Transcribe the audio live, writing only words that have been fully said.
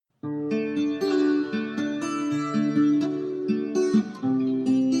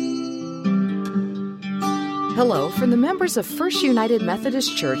Hello from the members of First United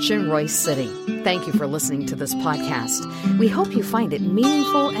Methodist Church in Royse City. Thank you for listening to this podcast. We hope you find it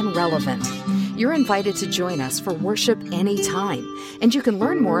meaningful and relevant. You're invited to join us for worship anytime, and you can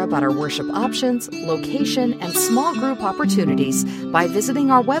learn more about our worship options, location, and small group opportunities by visiting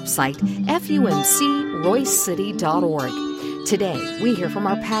our website, fumcroysecity.org. Today, we hear from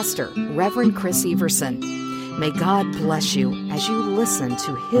our pastor, Reverend Chris Everson. May God bless you as you listen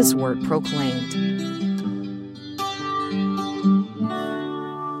to His word proclaimed.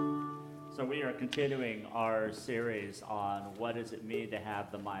 So we are continuing our series on what does it mean to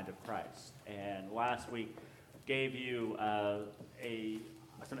have the mind of Christ. And last week gave you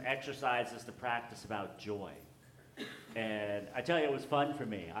some exercises to practice about joy. And I tell you, it was fun for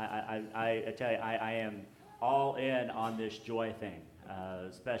me. I tell you, I am all in on this joy thing,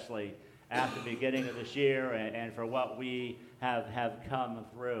 especially after the beginning of this year and for what we have come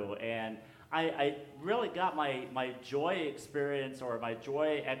through. And I really got my joy experience or my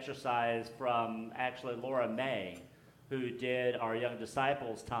joy exercise from actually Laura May, who did our Young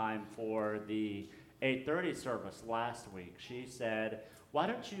Disciples time for the 8:30 service last week. She said, "Why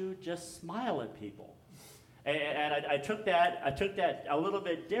don't you just smile at people?" And I took that a little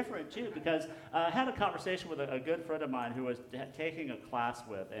bit different too, because I had a conversation with a good friend of mine who was taking a class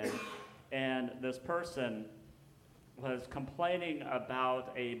with, and this person was complaining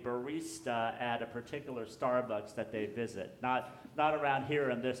about a barista at a particular Starbucks that they visit, not around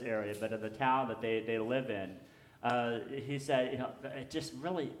here in this area, but in the town that they live in. He said, it just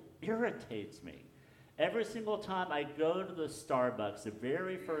really irritates me. Every single time I go to the Starbucks, the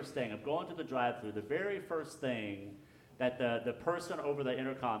very first thing, I'm going to the drive-thru, the very first thing that the person over the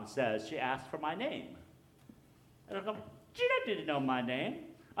intercom says, she asks for my name. And I go, you don't need to know my name.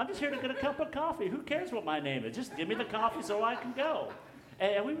 I'm just here to get a cup of coffee. Who cares what my name is? Just give me the coffee so I can go.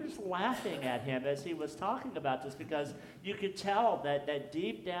 And we were just laughing at him as he was talking about this, because you could tell that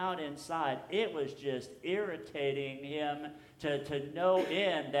deep down inside, it was just irritating him to know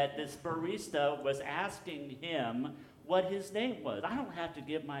that this barista was asking him what his name was. I don't have to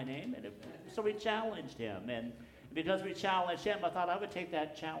give my name. So we challenged him. And because we challenged him, I thought I would take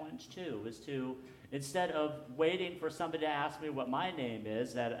that challenge too, is to, instead of waiting for somebody to ask me what my name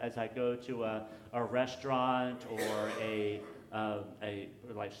is, that as I go to a restaurant or a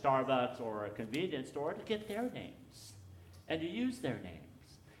like Starbucks or a convenience store, to get their names and to use their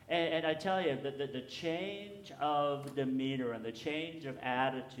names. And I tell you, the change of demeanor and the change of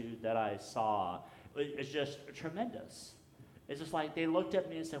attitude that I saw is just tremendous. It's just like they looked at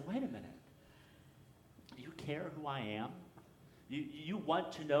me and said, wait a minute, you care who I am? You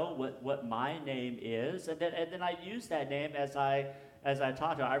want to know what my name is? And then I use that name as I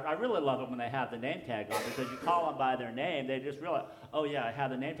talk to them. I really love it when they have the name tag on, because you call them by their name, they just realize, oh yeah, I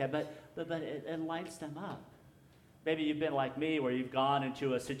have the name tag, but it lights them up. Maybe you've been like me, where you've gone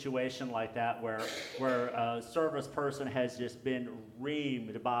into a situation like that where a service person has just been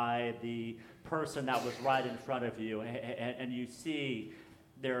reamed by the person that was right in front of you, and you see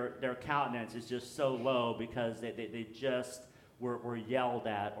their countenance is just so low because they just were yelled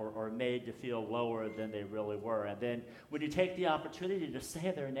at or made to feel lower than they really were. And then when you take the opportunity to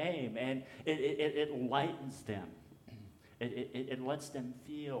say their name, and it lightens them, it lets them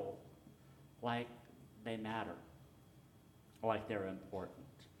feel like they matter, like they're important.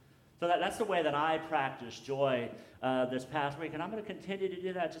 So that's the way that I practice joy this past week, and I'm going to continue to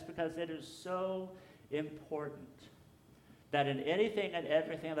do that just because it is so important that in anything and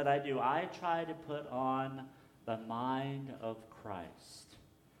everything that I do, I try to put on the mind of Christ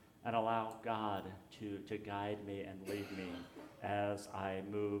and allow God to guide me and lead me as I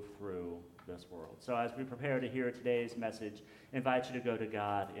move through this world. So as we prepare to hear today's message, I invite you to go to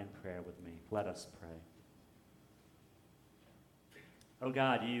God in prayer with me. Let us pray. Oh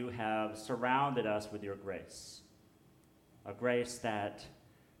God, you have surrounded us with your grace, a grace that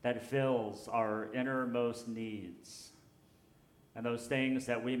fills our innermost needs and those things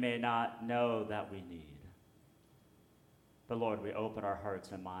that we may not know that we need. But Lord, we open our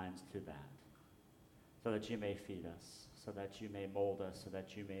hearts and minds to that, so that you may feed us, so that you may mold us, so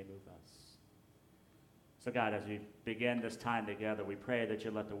that you may move us. So God, as we begin this time together, we pray that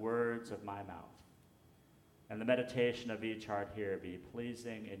you let the words of my mouth and the meditation of each heart here be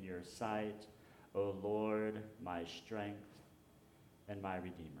pleasing in your sight, O Lord, my strength and my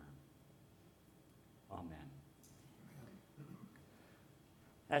Redeemer. Amen.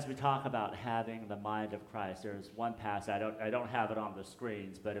 As we talk about having the mind of Christ, there's one passage, I don't have it on the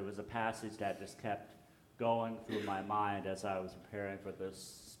screens, but it was a passage that just kept going through my mind as I was preparing for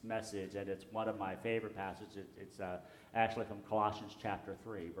this message, and it's one of my favorite passages. It's actually from Colossians chapter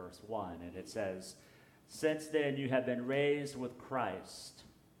 3, verse 1, and it says, Since then you have been raised with Christ.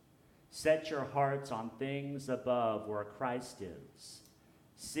 Set your hearts on things above where Christ is,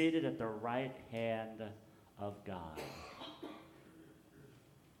 seated at the right hand of God.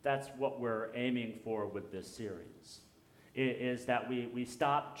 That's what we're aiming for with this series, is that we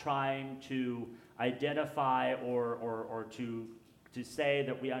stop trying to identify or to say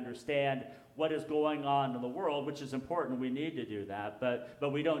that we understand what is going on in the world, which is important. We need to do that.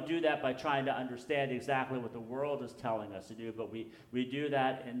 But we don't do that by trying to understand exactly what the world is telling us to do. But we do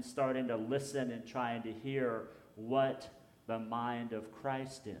that in starting to listen and trying to hear what the mind of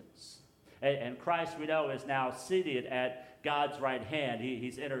Christ is. And Christ, we know, is now seated at God's right hand.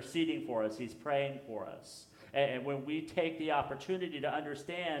 He's interceding for us. He's praying for us. And when we take the opportunity to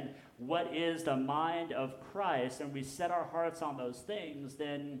understand what is the mind of Christ and we set our hearts on those things,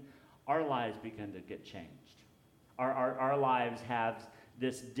 then our lives begin to get changed. Our lives have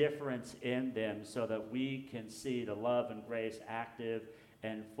this difference in them so that we can see the love and grace active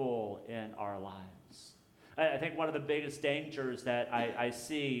and full in our lives. I think one of the biggest dangers that I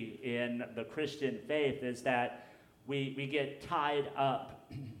see in the Christian faith is that we get tied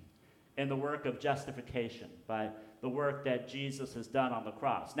up in the work of justification by the work that Jesus has done on the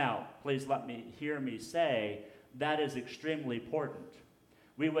cross. Now, please hear me say that is extremely important.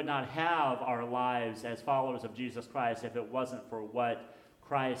 We would not have our lives as followers of Jesus Christ if it wasn't for what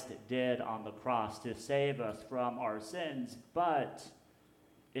Christ did on the cross to save us from our sins. But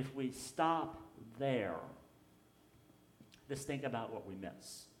if we stop there, just think about what we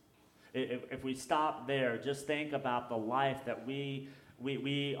miss. If we stop there, just think about the life that we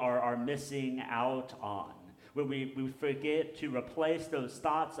are missing out on. When we forget to replace those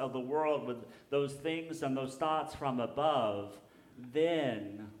thoughts of the world with those things and those thoughts from above,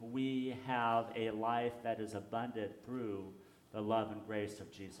 then we have a life that is abundant through the love and grace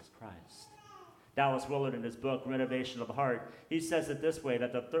of Jesus Christ. Dallas Willard, in his book, Renovation of the Heart, he says it this way,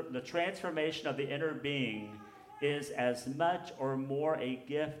 that the transformation of the inner being is as much or more a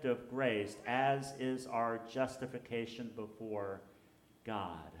gift of grace as is our justification before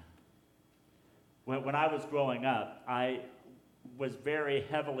God. When I was growing up, I was very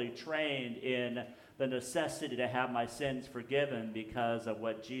heavily trained in the necessity to have my sins forgiven because of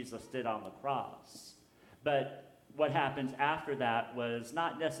what Jesus did on the cross. But what happens after that was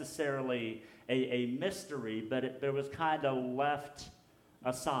not necessarily a mystery, but it was kind of left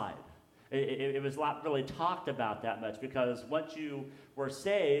aside. It was not really talked about that much, because once you were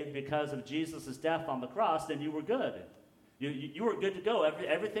saved because of Jesus' death on the cross, then you were good. You were good to go.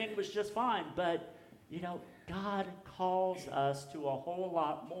 Everything was just fine. But, God calls us to a whole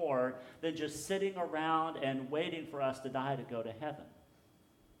lot more than just sitting around and waiting for us to die to go to heaven.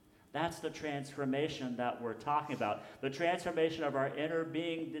 That's the transformation that we're talking about. The transformation of our inner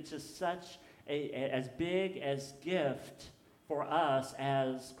being, it's just such as big as gift for us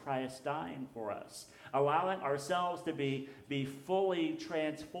as Christ dying for us. Allowing ourselves to be fully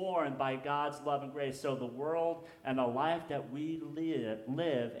transformed by God's love and grace, so the world and the life that we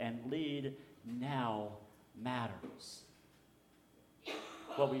live and lead now matters.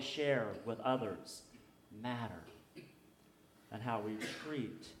 What we share with others matter. And how we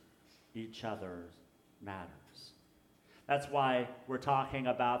treat each other matters. That's why we're talking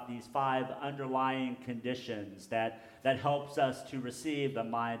about these 5 underlying conditions that helps us to receive the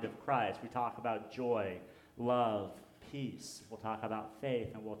mind of Christ. We talk about joy, love, peace. We'll talk about faith,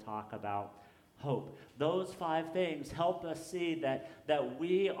 and we'll talk about hope. Those 5 things help us see that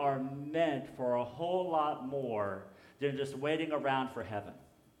we are meant for a whole lot more than just waiting around for heaven.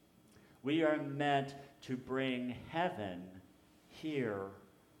 We are meant to bring heaven here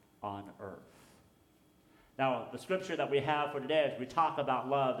on earth. Now, the scripture that we have for today as we talk about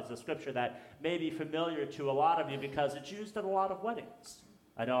love is a scripture that may be familiar to a lot of you because it's used at a lot of weddings.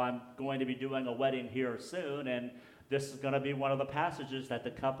 I know I'm going to be doing a wedding here soon, and this is going to be one of the passages that the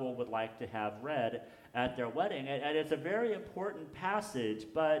couple would like to have read at their wedding. And it's a very important passage,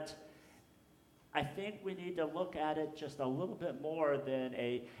 but I think we need to look at it just a little bit more than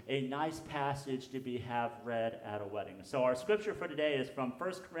a nice passage to have read at a wedding. So our scripture for today is from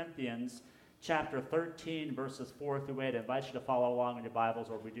 1 Corinthians chapter 13, verses 4 through 8. I invite you to follow along in your Bibles,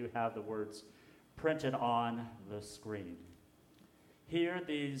 or we do have the words printed on the screen. Hear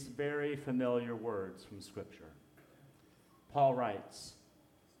these very familiar words from Scripture. Paul writes,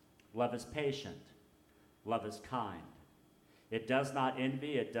 "Love is patient. Love is kind. It does not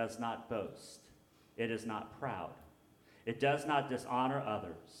envy. It does not boast. It is not proud. It does not dishonor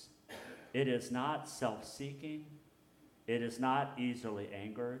others. It is not self-seeking. It is not easily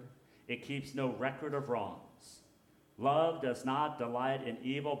angered. It keeps no record of wrongs. Love does not delight in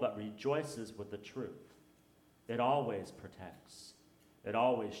evil, but rejoices with the truth. It always protects. It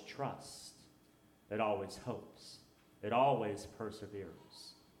always trusts. It always hopes. It always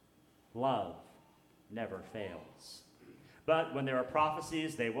perseveres. Love never fails. But when there are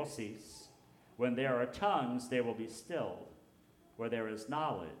prophecies, they will cease. When there are tongues, they will be stilled. Where there is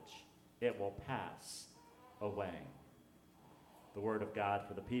knowledge, it will pass away. The word of God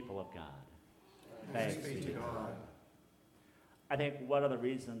for the people of God. Thanks be to God. I think one of the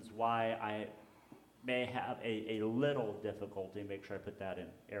reasons why I may have a little difficulty, make sure I put that in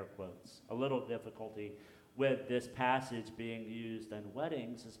air quotes, a little difficulty with this passage being used in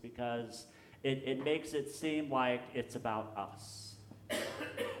weddings is because it makes it seem like it's about us,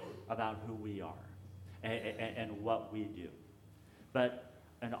 about who we are, and what we do. But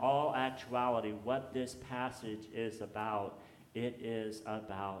in all actuality, what this passage is about, it is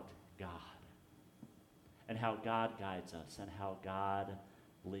about God and how God guides us and how God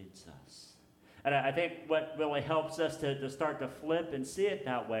leads us. And I think what really helps us to start to flip and see it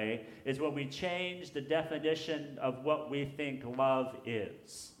that way is when we change the definition of what we think love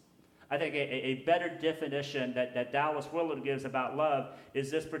is. I think a better definition that Dallas Willard gives about love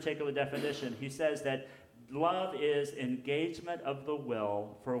is this particular definition. He says that love is engagement of the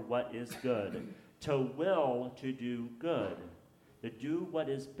will for what is good, to will to do good, to do what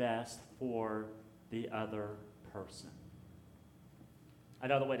is best for the other person.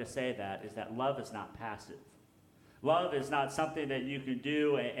 Another way to say that is that love is not passive. Love is not something that you can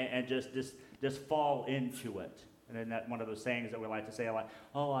do and just fall into it. And then that one of those sayings that we like to say, like,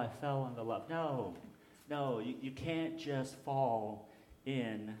 oh, I fell into love. No, you can't just fall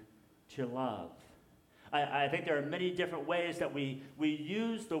into love. I think there are many different ways that we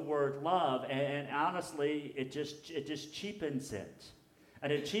use the word love, and honestly, it just cheapens it.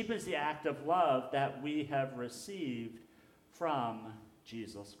 And it cheapens the act of love that we have received from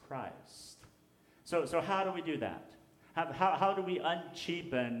Jesus Christ. So how do we do that? How do we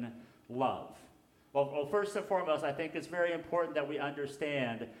uncheapen love? Well, first and foremost, I think it's very important that we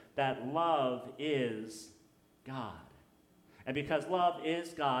understand that love is God. And because love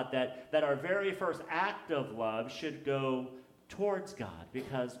is God, that our very first act of love should go towards God,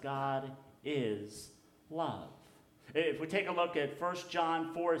 because God is love. If we take a look at 1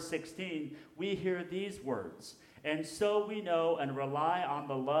 John 4:16, we hear these words, "And so we know and rely on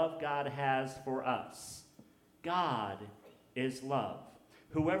the love God has for us. God is love.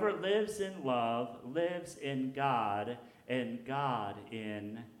 Whoever lives in love lives in God, and God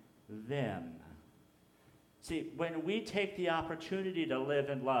in them." See, when we take the opportunity to live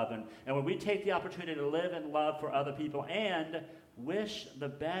in love, and when we take the opportunity to live in love for other people and wish the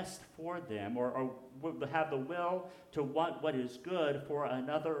best for them, or have the will to want what is good for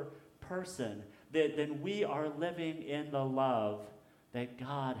another person, then we are living in the love that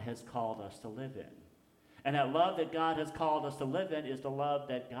God has called us to live in. And that love that God has called us to live in is the love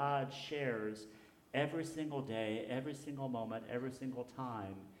that God shares every single day, every single moment, every single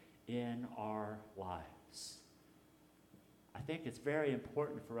time in our lives. I think it's very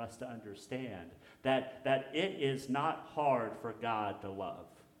important for us to understand that it is not hard for God to love.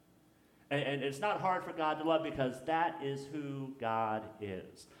 And it's not hard for God to love because that is who God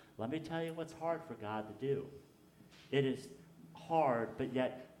is. Let me tell you what's hard for God to do. It is hard, but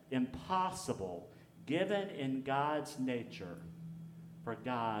yet impossible, given in God's nature, for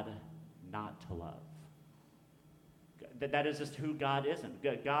God not to love. That is just who God isn't.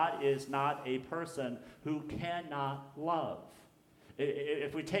 God is not a person who cannot love.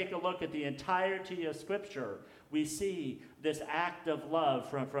 If we take a look at the entirety of Scripture, we see this act of love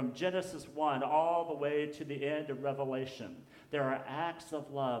from Genesis 1 all the way to the end of Revelation. There are acts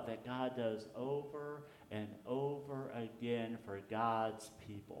of love that God does over and over again for God's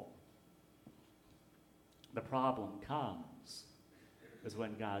people. The problem comes is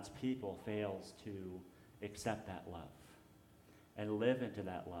when God's people fails to accept that love and live into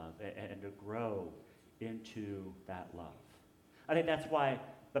that love and to grow into that love. I think that's why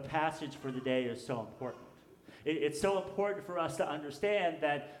the passage for the day is so important. It's so important for us to understand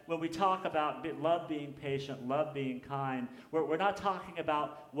that when we talk about love being patient, love being kind, we're not talking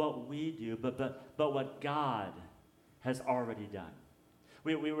about what we do, but what God has already done.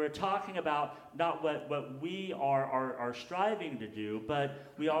 We were talking about not what we are striving to do,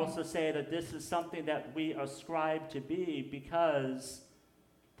 but we also say that this is something that we ascribe to be because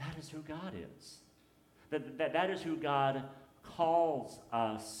that is who God is. That is who God calls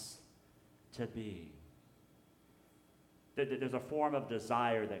us to be. There's a form of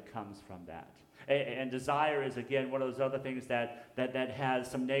desire that comes from that. And desire is, again, one of those other things that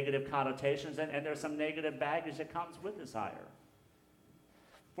has some negative connotations, and there's some negative baggage that comes with desire.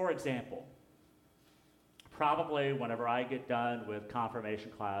 For example, probably whenever I get done with confirmation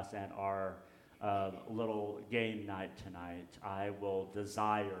class and our little game night tonight, I will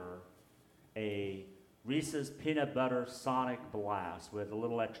desire a Reese's Peanut Butter Sonic Blast with a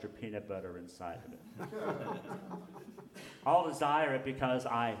little extra peanut butter inside of it. I'll desire it because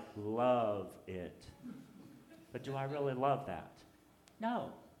I love it. But do I really love that? No.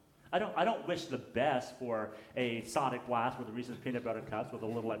 I don't wish the best for a Sonic Blast with a Reese's Peanut Butter Cups with a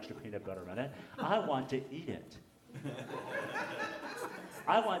little extra peanut butter in it. I want to eat it.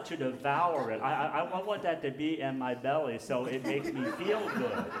 I want to devour it. I want that to be in my belly so it makes me feel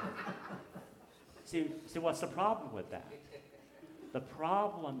good. See, what's the problem with that? The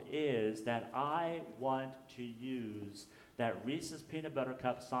problem is that I want to use that Reese's Peanut Butter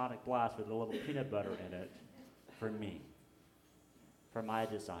Cup Sonic Blast with a little peanut butter in it for me, for my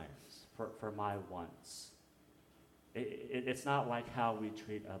desires, for my wants. It's not like how we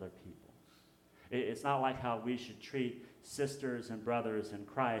treat other people. It's not like how we should treat sisters and brothers in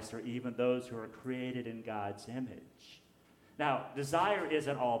Christ or even those who are created in God's image. Now, desire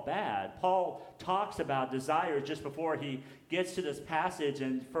isn't all bad. Paul talks about desire just before he gets to this passage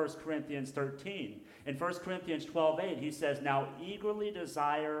in 1 Corinthians 13. In 1 Corinthians 12:8, he says, "Now eagerly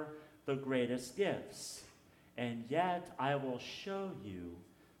desire the greatest gifts, and yet I will show you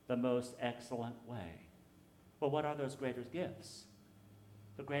the most excellent way." Well, what are those greater gifts?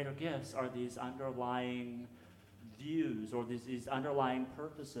 The greater gifts are these underlying views or these underlying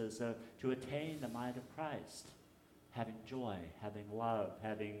purposes to attain the mind of Christ. Having joy, having love,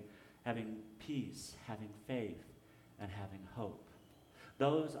 having peace, having faith, and having hope.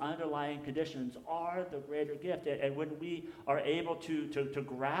 Those underlying conditions are the greater gift. And when we are able to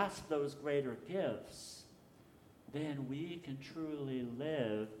grasp those greater gifts, then we can truly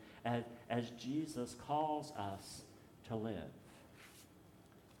live as Jesus calls us to live.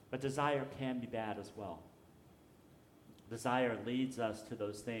 But desire can be bad as well. Desire leads us to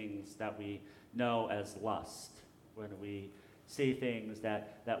those things that we know as lust. When we see things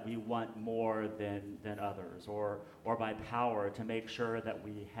that we want more than others, or by power to make sure that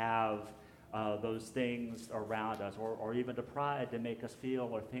we have those things around us, or even to pride to make us feel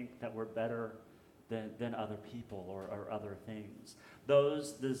or think that we're better than other people or other things.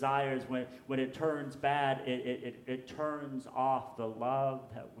 Those desires, when it turns bad, it turns off the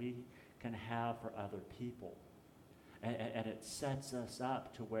love that we can have for other people. And it sets us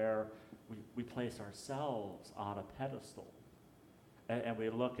up to where we place ourselves on a pedestal. And we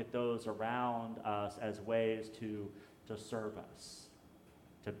look at those around us as ways to serve us,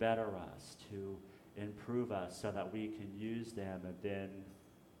 to better us, to improve us so that we can use them and then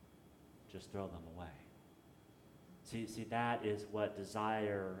just throw them away. See, that is what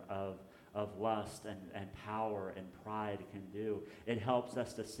desire of lust and power and pride can do. It helps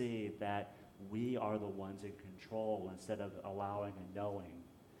us to see that we are the ones in control instead of allowing and knowing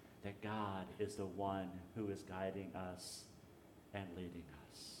that God is the one who is guiding us and leading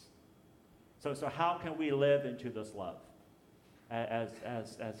us. So how can we live into this love?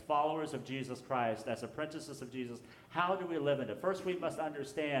 As followers of Jesus Christ, as apprentices of Jesus, how do we live in it? First, we must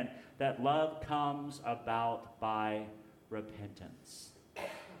understand that love comes about by repentance.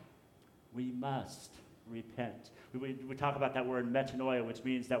 We must repent. We talk about that word metanoia, which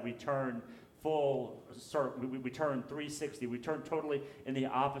means that we turn we turn 360. We turn totally in the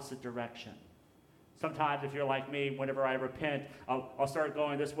opposite direction. Sometimes, if you're like me, whenever I repent, I'll start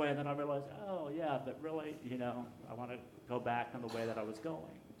going this way, and then I realize, oh, yeah, but really, I want to go back in the way that I was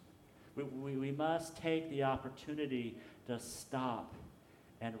going. We must take the opportunity to stop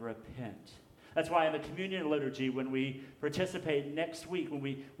and repent. That's why in the communion liturgy, when we participate next week, when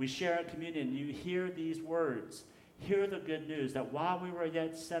we share in communion, you hear these words. Hear the good news that while we were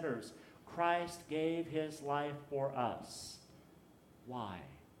yet sinners, Christ gave his life for us. Why?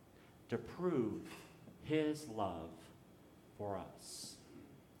 To prove his love for us.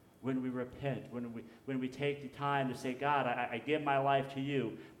 When we repent, when we take the time to say, God, I give my life to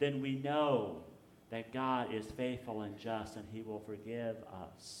you, then we know that God is faithful and just and he will forgive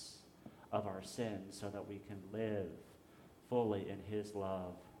us of our sins so that we can live fully in his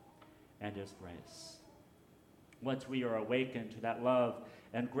love and his grace. Once we are awakened to that love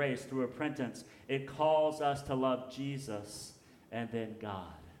and grace through repentance, it calls us to love Jesus and then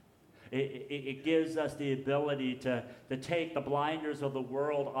God. It gives us the ability to take the blinders of the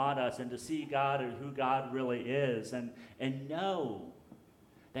world on us and to see God and who God really is and know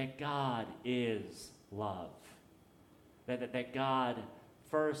that God is love. That God,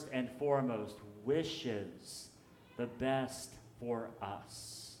 first and foremost, wishes the best for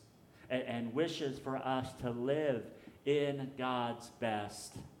us and wishes for us to live in God's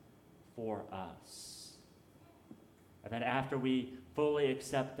best for us. And then after we fully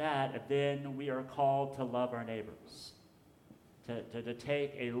accept that, then we are called to love our neighbors, to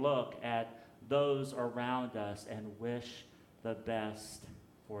take a look at those around us and wish the best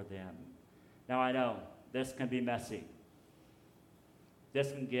for them. Now I know this can be messy.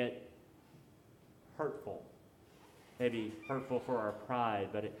 This can get hurtful, maybe hurtful for our pride,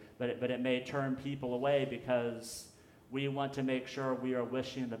 but it may turn people away because we want to make sure we are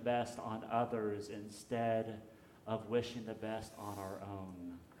wishing the best on others instead of wishing the best on our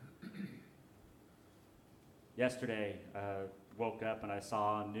own. Yesterday, woke up and I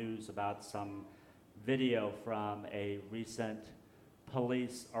saw news about some video from a recent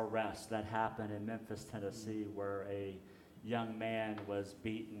police arrest that happened in Memphis, Tennessee, where a young man was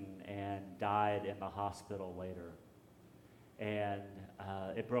beaten and died in the hospital later. And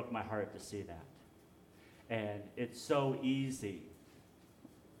it broke my heart to see that. And it's so easy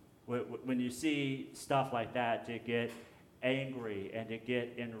when you see stuff like that to get angry and to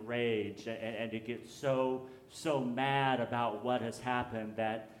get enraged and to get so mad about what has happened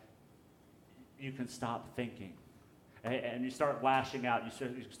that you can stop thinking. And you start lashing out.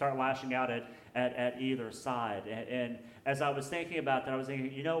 You start lashing out at either side. And as I was thinking about that, I was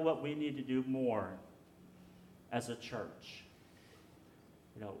thinking, you know what we need to do more as a church?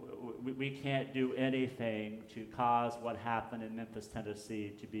 You know, we can't do anything to cause what happened in Memphis,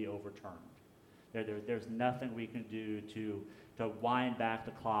 Tennessee to be overturned. There's nothing we can do to wind back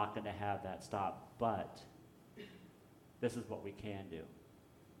the clock and to have that stop. But this is what we can do.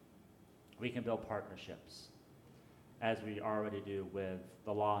 We can build partnerships, as we already do with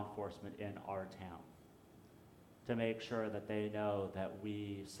the law enforcement in our town, to make sure that they know that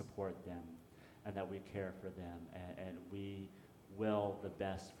we support them and that we care for them and we will the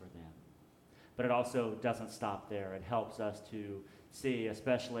best for them. But it also doesn't stop there. It helps us to see,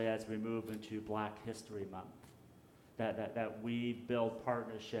 especially as we move into Black History Month, that we build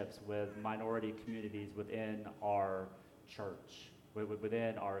partnerships with minority communities within our church,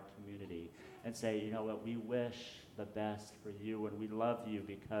 within our community, and say, you know what, we wish the best for you and we love you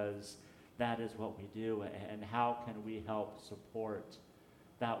because that is what we do, and how can we help support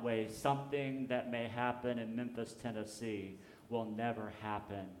that way something that may happen in Memphis, Tennessee will never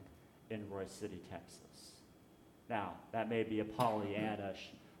happen in Royce City, Texas. Now, that may be a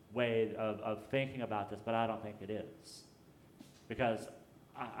Pollyanna-ish way of thinking about this, but I don't think it is. Because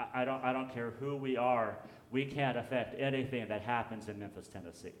I don't care who we are, we can't affect anything that happens in Memphis,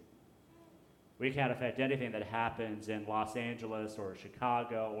 Tennessee. We can't affect anything that happens in Los Angeles or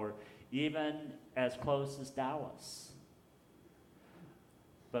Chicago or even as close as Dallas.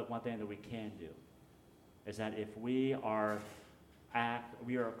 But one thing that we can do is that if we are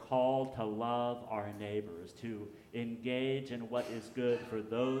called to love our neighbors, to engage in what is good for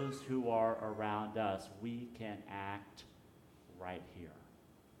those who are around us, we can act right here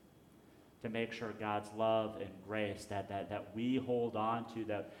to make sure God's love and grace that we hold on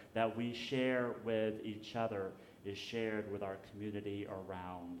to, that we share with each other, is shared with our community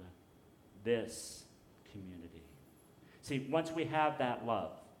around this community. See, once we have that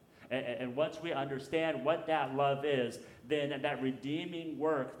love, and once we understand what that love is, then that redeeming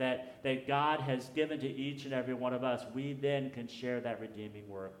work that God has given to each and every one of us, we then can share that redeeming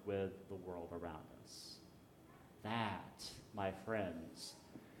work with the world around us. That, my friends,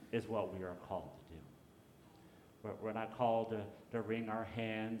 is what we are called to do. We're not called to wring our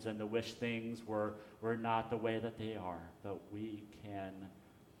hands and to wish things were not the way that they are, but we can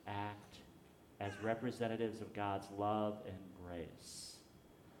act as representatives of God's love and grace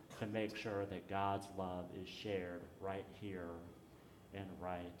to make sure that God's love is shared right here and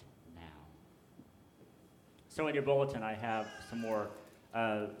right now. So in your bulletin, I have some more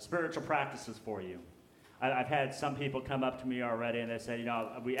spiritual practices for you. I've had some people come up to me already and they said, you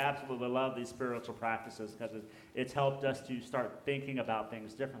know, we absolutely love these spiritual practices because it's helped us to start thinking about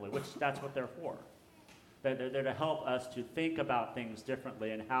things differently, which that's what they're for. They're to help us to think about things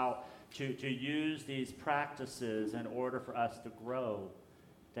differently and how to use these practices in order for us to grow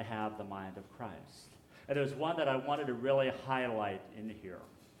to have the mind of Christ. And there's one that I wanted to really highlight in here.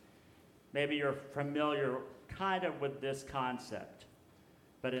 Maybe you're familiar kind of with this concept,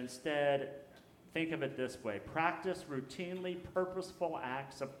 but instead, think of it this way. Practice routinely purposeful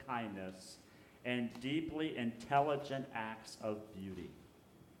acts of kindness and deeply intelligent acts of beauty.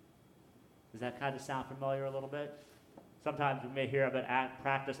 Does that kind of sound familiar a little bit? Sometimes we may hear of it,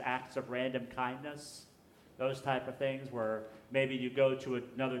 practice acts of random kindness. Those type of things where maybe you go to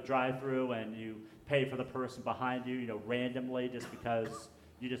another drive-through and you pay for the person behind you, randomly just because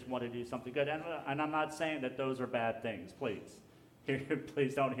you just want to do something good. And I'm not saying that those are bad things, please.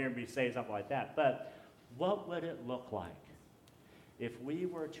 Please don't hear me say something like that. But what would it look like if we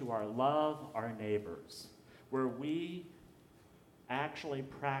were to love our neighbors, where we actually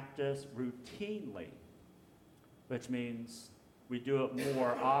practice routinely, which means we do it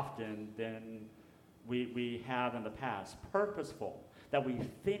more often than we have in the past, purposeful, that we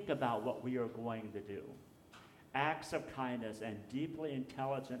think about what we are going to do, acts of kindness and deeply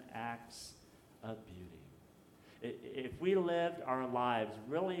intelligent acts of beauty. If we lived our lives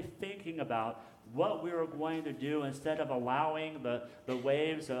really thinking about what we were going to do instead of allowing the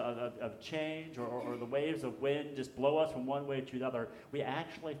waves of change or the waves of wind just blow us from one way to the other, we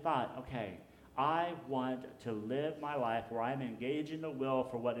actually thought, okay, I want to live my life where I'm engaging the will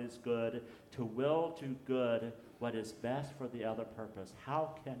for what is good, to will to good what is best for the other purpose.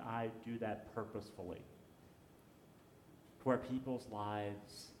 How can I do that purposefully? Where people's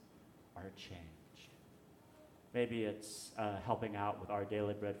lives are changed. Maybe it's helping out with our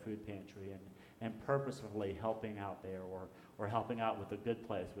Daily Bread food pantry and purposefully helping out there, or helping out with the Good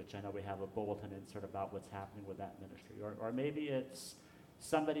Place, which I know we have a bulletin insert about what's happening with that ministry. Or maybe it's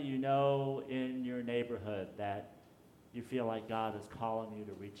somebody you know in your neighborhood that you feel like God is calling you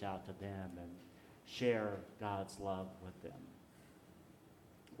to reach out to them and share God's love with them.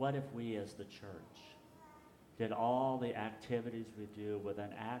 What if we as the church did all the activities we do with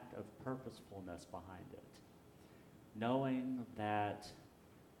an act of purposefulness behind it, knowing that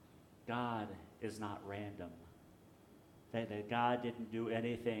God is not random, that God didn't do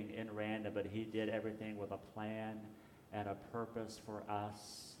anything in random, but he did everything with a plan and a purpose for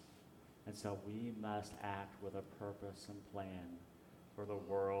us. And so we must act with a purpose and plan for the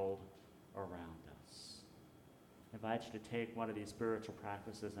world around us. I invite you to take one of these spiritual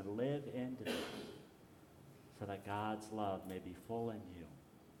practices and live into it so that God's love may be full in you,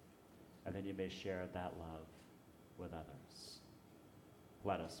 and then you may share that love with others.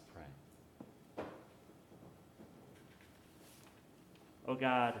 Let us pray. Oh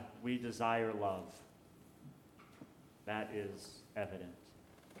God, we desire love. That is evident.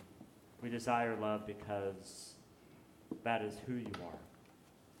 We desire love because that is who you are.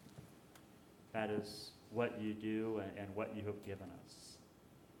 That is what you do and what you have given us.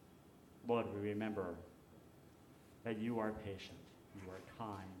 Lord, we remember that you are patient, you are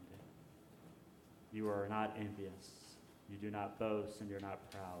kind, you are not envious, you do not boast, and you're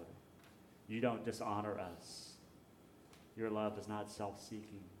not proud. You don't dishonor us. Your love is not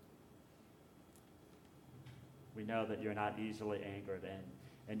self-seeking. We know that you're not easily angered,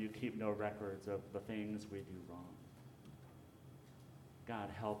 and you keep no records of the things we do wrong. God,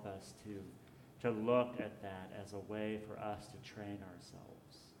 help us to look at that as a way for us to train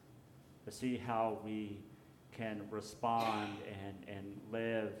ourselves, to see how we can respond and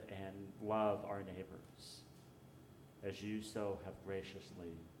live and love our neighbors as you so have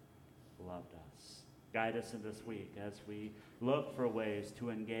graciously loved us. Guide us in this week as we look for ways to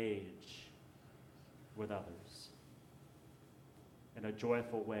engage with others in a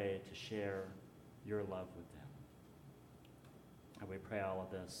joyful way to share your love with them. And we pray all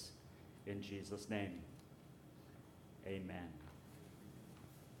of this in Jesus' name. Amen.